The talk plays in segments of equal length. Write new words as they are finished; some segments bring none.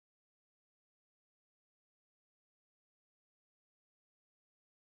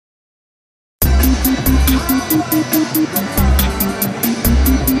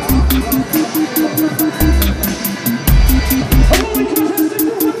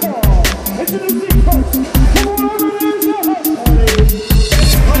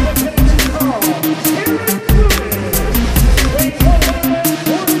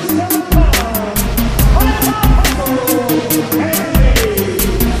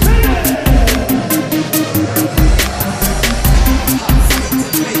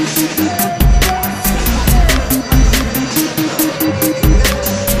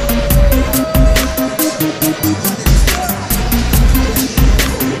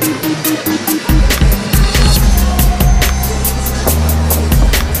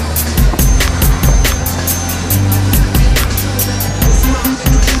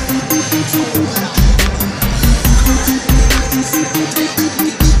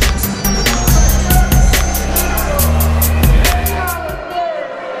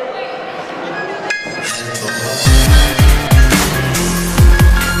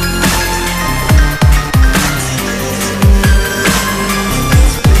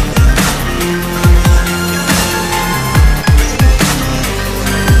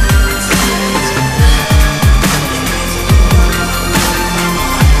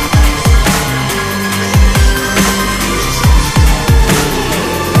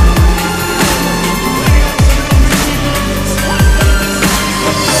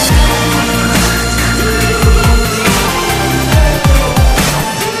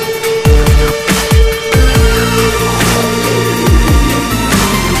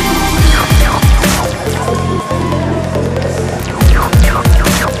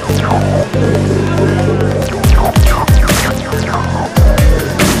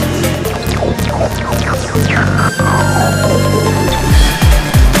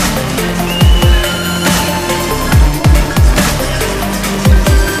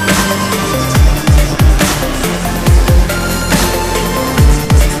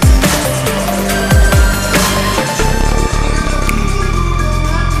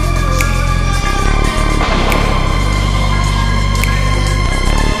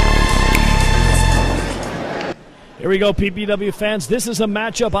we go, PPW fans. This is a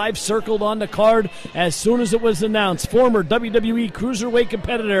matchup I've circled on the card as soon as it was announced. Former WWE Cruiserweight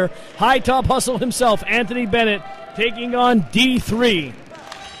competitor, High Top Hustle himself, Anthony Bennett, taking on D3.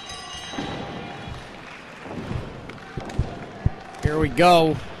 Here we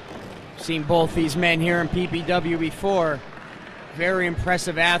go. Seen both these men here in PPW before. Very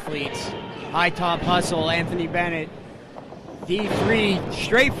impressive athletes. High Top Hustle, Anthony Bennett. D3,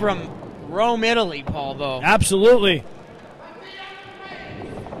 straight from Rome, Italy, Paul, though. Absolutely.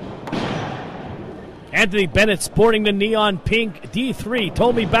 Anthony Bennett sporting the neon pink. D3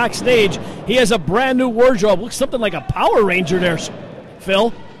 told me backstage he has a brand new wardrobe. Looks something like a Power Ranger there,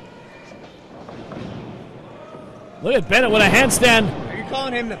 Phil. Look at Bennett with a handstand. Are you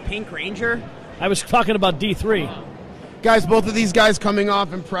calling him the Pink Ranger? I was talking about D3. Guys, both of these guys coming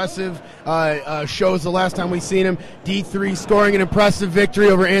off impressive shows the last time we seen him. D3 scoring an impressive victory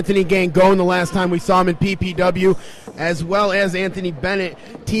over Anthony Gangone the last time we saw him in PPW, as well as Anthony Bennett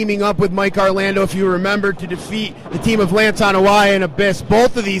teaming up with Mike Orlando, if you remember, to defeat the team of Lance Onawaya and Abyss.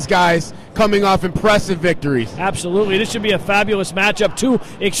 Both of these guys coming off impressive victories. Absolutely. This should be a fabulous matchup. Two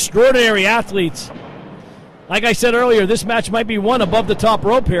extraordinary athletes. Like I said earlier, this match might be won above the top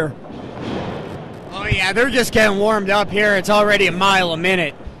rope here. Oh, yeah, they're just getting warmed up here. It's already a mile a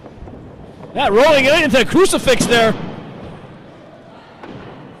minute. Yeah, rolling it into a crucifix there.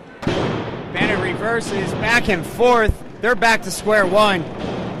 Bennett reverses back and forth. They're back to square one.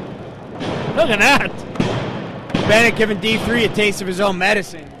 Look at that. Bennett giving D3 a taste of his own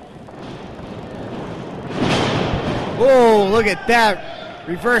medicine. Oh, look at that.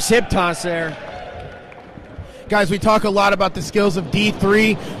 Reverse hip toss there. Guys, we talk a lot about the skills of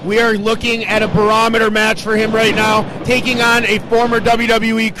D3. We are looking at a barometer match for him right now, taking on a former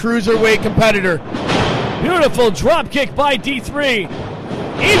WWE Cruiserweight competitor. Beautiful drop kick by D3.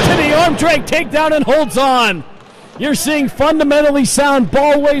 Into the arm drag takedown and holds on. You're seeing fundamentally sound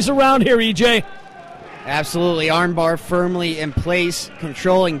ball ways around here, EJ. Absolutely. Armbar firmly in place,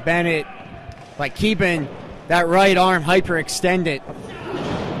 controlling Bennett by keeping that right arm hyperextended.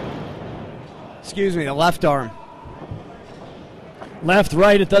 Excuse me, the left arm. Left,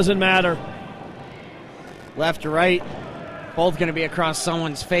 right, it doesn't matter. Left or right, both going to be across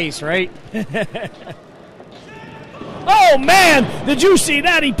someone's face, right? Oh, man! Did you see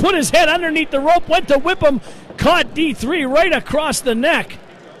that? He put his head underneath the rope, went to whip him, caught D3 right across the neck.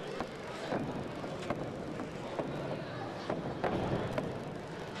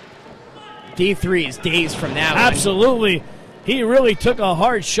 D3 is dazed from that one. Absolutely. He really took a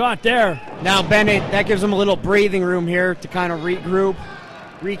hard shot there. Now Bennett, that gives him a little breathing room here to kind of regroup,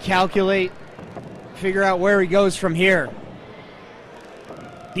 recalculate, figure out where he goes from here.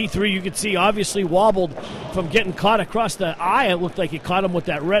 D3, you could see, obviously wobbled from getting caught across the eye. It looked like he caught him with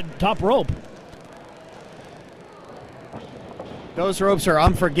that red top rope. Those ropes are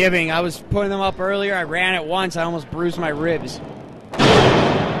unforgiving. I was putting them up earlier. I ran it once. I almost bruised my ribs.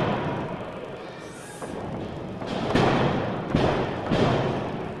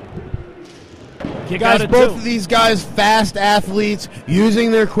 Guys, both of these guys, fast athletes,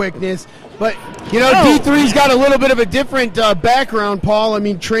 using their quickness. But, you know, D3's got a little bit of a different background, Paul. I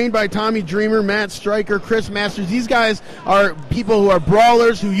mean, trained by Tommy Dreamer, Matt Stryker, Chris Masters. These guys are people who are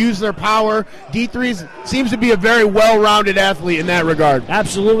brawlers, who use their power. D3 seems to be a very well-rounded athlete in that regard.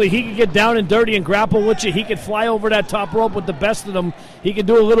 Absolutely. He could get down and dirty and grapple with you. He could fly over that top rope with the best of them. He could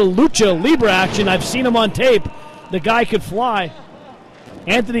do a little lucha libre action. I've seen him on tape. The guy could fly.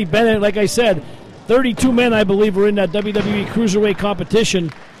 Anthony Bennett, like I said, 32 men, I believe, were in that WWE Cruiserweight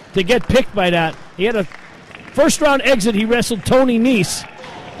competition. To get picked by that, he had a first-round exit. He wrestled Tony Nese.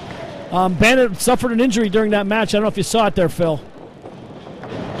 Bennett suffered an injury during that match. I don't know if you saw it there, Phil.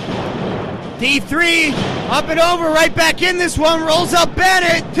 D3 up and over, right back in this one. Rolls up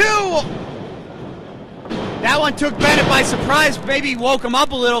Bennett, two. That one took Bennett by surprise. Maybe woke him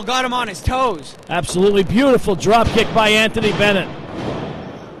up a little, got him on his toes. Absolutely beautiful drop kick by Anthony Bennett.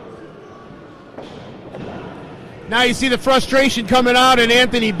 Now you see the frustration coming out in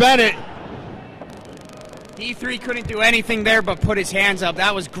Anthony Bennett. D3 couldn't do anything there but put his hands up.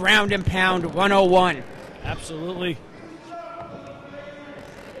 That was ground and pound 101. Absolutely.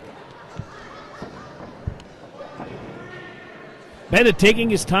 Bennett taking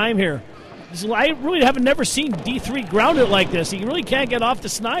his time here. I really have never seen D3 grounded like this. He really can't get off the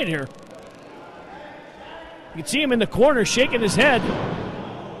snide here. You can see him in the corner shaking his head.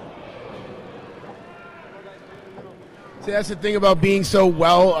 See, that's the thing about being so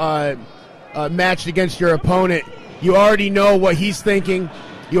well matched against your opponent. You already know what he's thinking.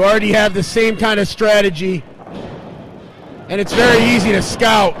 You already have the same kind of strategy. And it's very easy to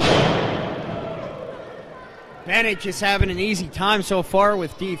scout. Bennett just having an easy time so far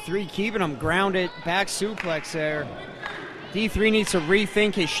with D3, keeping him grounded. Back suplex there. D3 needs to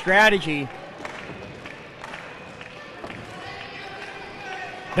rethink his strategy.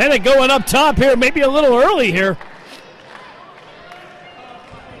 Bennett going up top here, maybe a little early here.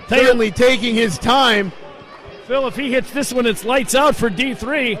 Certainly taking his time. Phil, if he hits this one, it's lights out for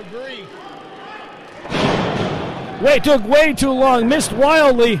D3. Agree. Took way too long, missed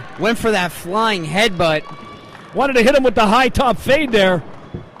wildly. Went for that flying headbutt. Wanted to hit him with the high top fade there.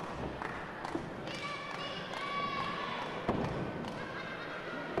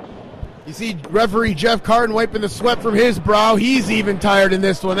 You see referee Jeff Carden wiping the sweat from his brow. He's even tired in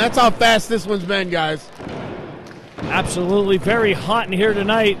this one. That's how fast this one's been, guys. Absolutely very hot in here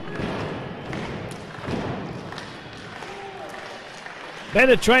tonight.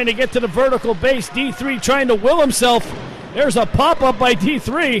 Bennett trying to get to the vertical base. D3 trying to will himself. There's a pop-up by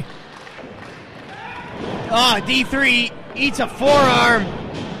D3. D3 eats a forearm.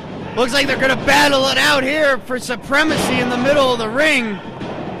 Looks like they're going to battle it out here for supremacy in the middle of the ring.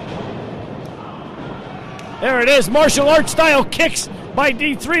 There it is. Martial arts style kicks by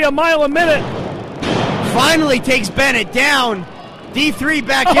D3 a mile a minute. Finally takes Bennett down. D3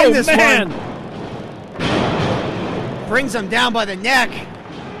 back in this one. Brings him down by the neck.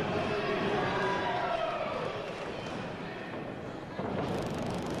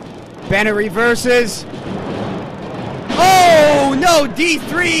 Bennett reverses. Oh, no,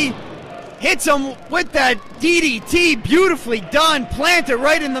 D3 hits him with that DDT. Beautifully done. Planted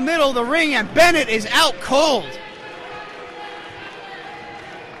right in the middle of the ring, and Bennett is out cold.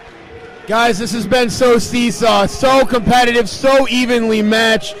 Guys, this has been so seesaw, so competitive, so evenly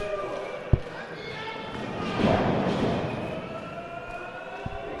matched.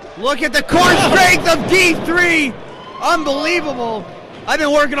 Look at the core strength of D3. Unbelievable. I've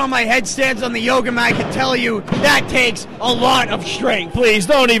been working on my headstands on the yoga mat. I can tell you that takes a lot of strength. Please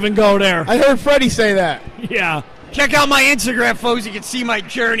don't even go there. I heard Freddie say that. Yeah. Check out my Instagram, folks. You can see my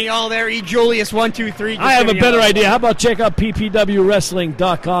journey all there. eJulius123. I have a better idea. How about check out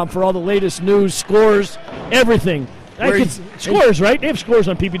ppwwrestling.com for all the latest news, scores, everything. Scores, right? They have scores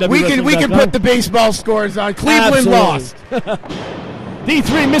on ppwwrestling.com. We can put the baseball scores on. Cleveland lost.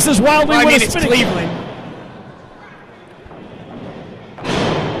 D3 misses wildly. I mean, it's Cleveland.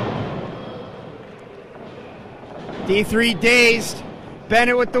 D3 dazed.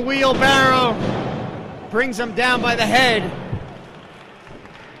 Bennett with the wheelbarrow. Brings him down by the head.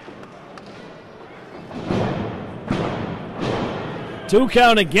 Two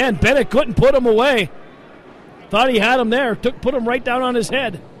count again. Bennett couldn't put him away. Thought he had him there. Put him right down on his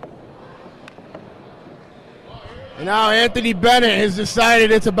head. And now Anthony Bennett has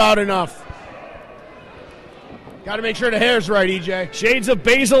decided it's about enough. Got to make sure the hair's right, EJ. Shades of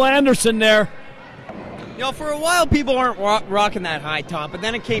Basil Anderson there. You know, for a while, people weren't rocking that high top, but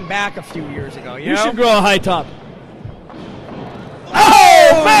then it came back a few years ago. You know? Should grow a high top.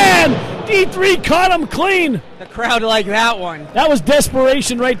 Oh, man! D3 caught him clean. The crowd liked that one. That was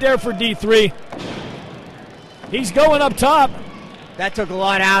desperation right there for D3. He's going up top. That took a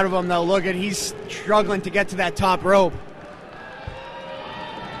lot out of him, though. Look at, he's struggling to get to that top rope.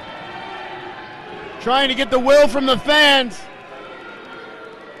 Trying to get the will from the fans.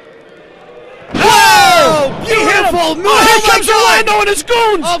 Oh, beautiful move! Oh, here comes Orlando and his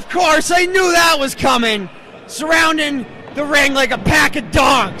goons! Of course, I knew that was coming. Surrounding the ring like a pack of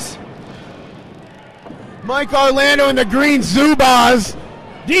dogs. Mike Orlando and the green Zubaz.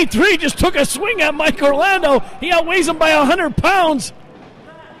 D3 just took a swing at Mike Orlando. He outweighs him by 100 pounds.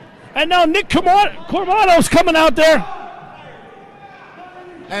 And now Nick Cormado's coming out there.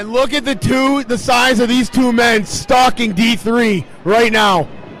 And look at the size of these two men stalking D3 right now.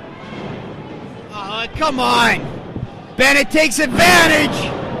 Come on. Bennett takes advantage.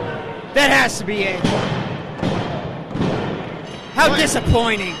 That has to be it. How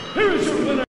disappointing. Here is your winner.